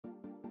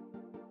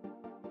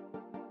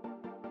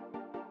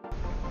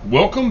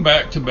Welcome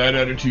back to Bad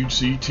Attitude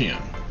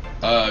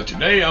C-10.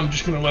 Today I'm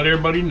just going to let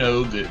everybody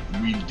know that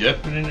we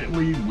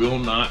definitely will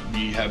not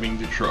be having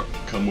the truck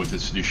come with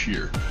us this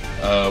year.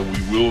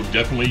 We will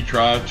definitely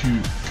try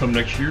to come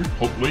next year.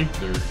 Hopefully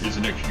there is a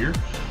next year.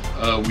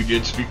 We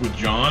did speak with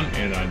John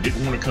and I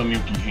didn't want to come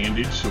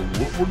empty-handed, so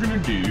what we're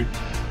going to do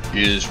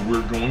is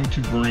we're going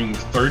to bring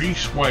 30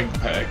 swag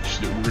packs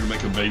that we're going to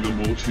make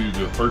available to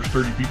the first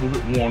 30 people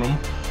that want them.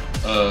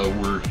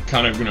 We're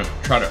kind of going to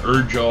try to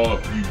urge y'all,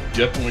 if you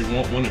definitely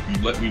want one, if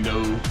you let me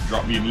know,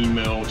 drop me an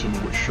email, tell me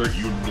what shirt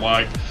you would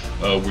like.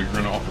 We're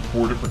going to offer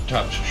 4 different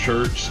types of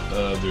shirts.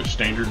 The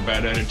standard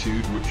Bad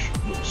Attitude, which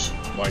looks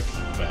like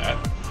that.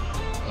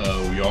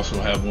 We also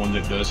have one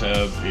that does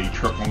have a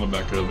truck on the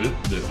back of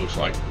it that looks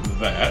like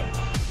that.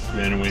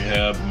 Then we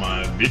have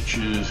my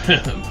bitches,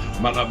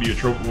 might not be a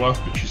trophy wife,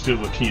 but she's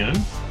still a 10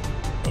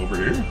 over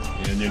here.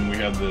 And then we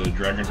have the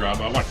Dragon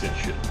Drive, I like that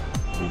shit,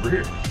 over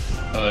here.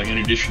 In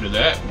addition to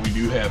that, we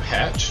do have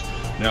hats.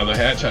 Now the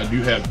hats, I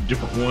do have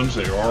different ones.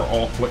 They are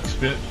all flex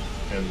fit,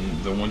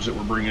 and the ones that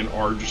we're bringing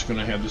are just going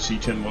to have the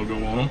C-10 logo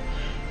on them.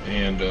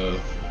 And the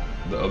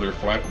other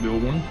flat bill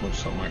one looks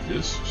something like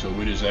this. So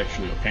it is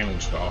actually a panel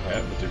style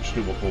hat, but there's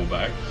still a pull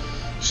back.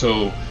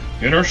 So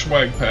in our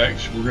swag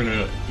packs, we're going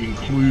to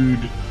include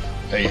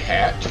a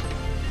hat,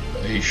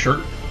 a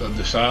shirt of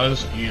the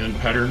size and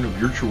pattern of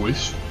your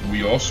choice.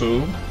 We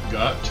also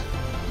got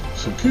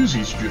some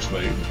koozies just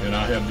made, and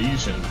I have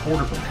these in 4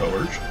 different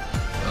colors.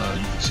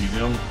 You can see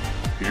them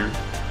here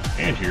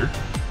and here.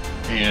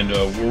 And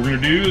what we're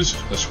going to do is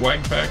a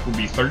swag pack will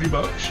be 30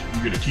 bucks.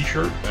 You get a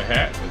t-shirt, a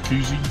hat, a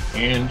koozie,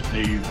 and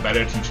a Bad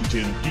Attitude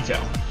C-10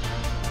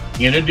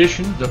 decal. In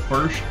addition, the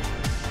first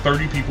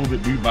 30 people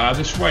that do buy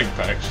the swag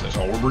packs, that's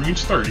all we're bringing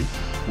is 30,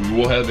 we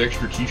will have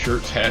extra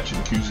t-shirts, hats,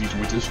 and koozies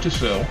with us to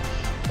sell.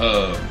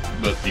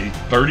 But the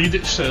 30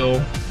 that sell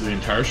the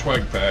entire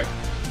swag pack,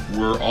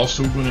 we're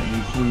also going to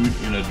include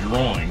in a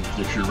drawing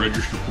that you're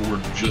registered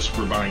for just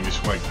for buying the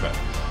swag pack.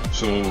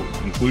 So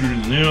included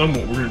in them,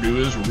 what we're going to do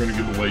is we're going to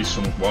give away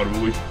some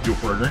Waterloo Fuel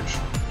Fragrance.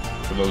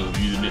 For those of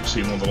you that didn't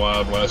see them on the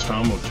live last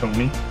time with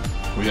Tony,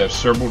 we have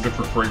several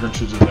different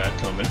fragrances of that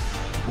coming.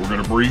 We're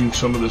going to bring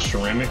some of the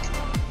ceramic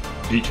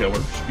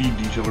detailers, speed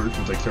detailers,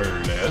 what they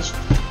carry it as.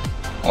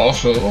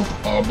 Also,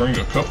 I'll bring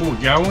a couple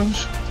of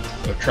gallons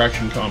of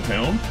traction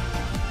compound.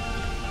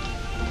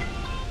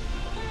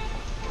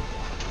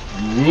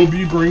 We'll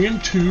be bringing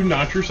 2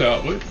 nitrous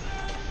outlet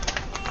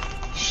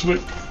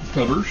slick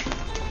covers.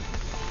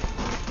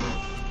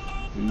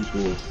 These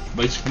will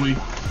basically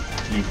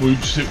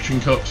include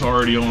suction cups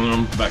already on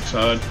them,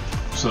 backside,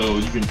 so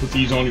you can put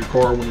these on your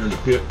car when you're in the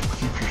pit,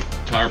 keep your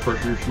tire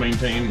pressures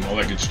maintained and all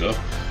that good stuff.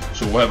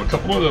 So we'll have a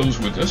couple of those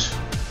with us.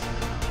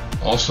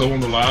 Also on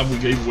the live, we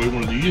gave away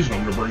one of these, and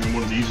I'm going to bring in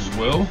one of these as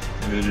well.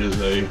 And it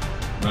is a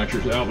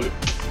nitrous outlet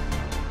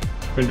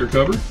fender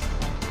cover.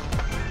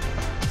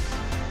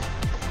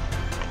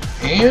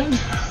 And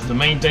the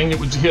main thing that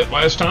was a hit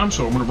last time,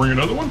 so I'm going to bring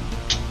another one,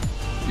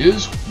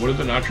 is one of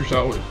the nitrous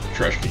outlet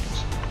trash cans.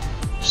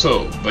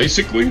 So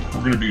basically, we're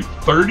going to do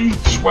 30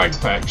 swag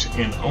packs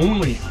and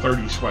only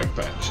 30 swag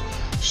packs.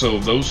 So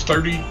those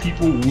 30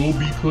 people will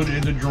be put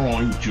in the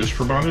drawing just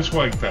for buying a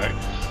swag pack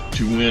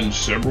to win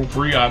several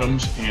free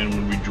items. And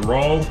when we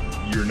draw,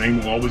 your name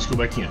will always go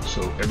back in.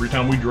 So every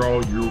time we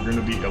draw, you're going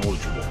to be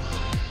eligible.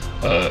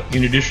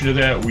 In addition to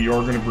that, we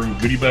are going to bring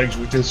goodie bags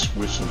with us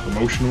with some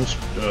promotional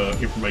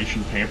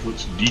information,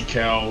 pamphlets,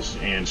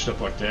 decals, and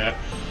stuff like that.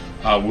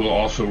 We'll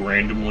also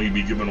randomly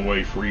be giving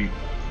away free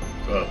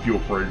fuel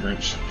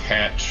fragrance,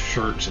 hats,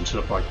 shirts, and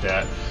stuff like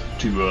that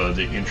to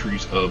the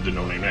entries of the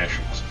No Name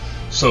Nationals.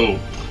 So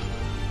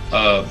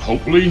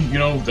hopefully, you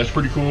know, that's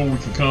pretty cool. We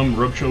can come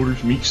rub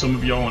shoulders, meet some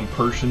of y'all in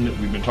person that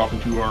we've been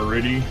talking to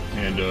already.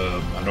 And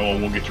I know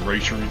I won't get to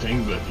race or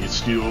anything, but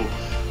it's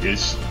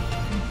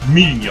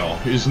meeting y'all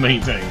is the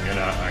main thing, and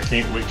I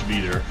can't wait to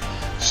be there.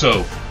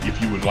 So if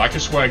you would like a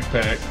swag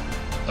pack,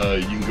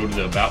 you can go to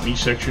the About Me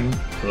section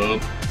of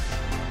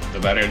the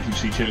Bad Attitude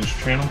C-10's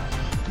channel.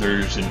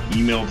 There's an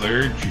email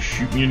there. Just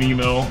shoot me an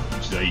email,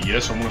 say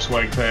yes, I want a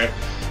swag pack.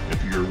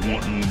 If you're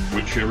wanting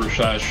whichever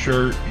size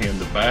shirt and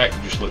the back,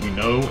 just let me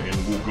know,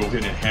 and we'll go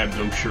ahead and have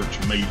those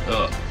shirts made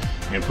up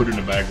and put in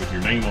a bag with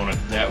your name on it.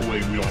 That way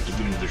we don't have to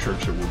get into the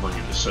shirts that we're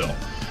bringing to sell.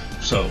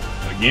 So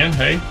again,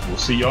 hey, we'll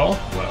see y'all.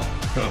 Well,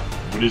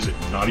 what is it?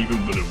 Not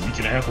even but a week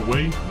and a half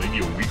away,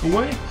 maybe a week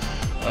away.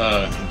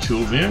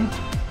 Until then,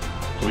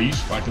 please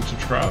like and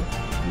subscribe.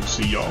 We'll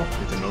see y'all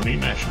at the No Name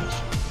Nationals.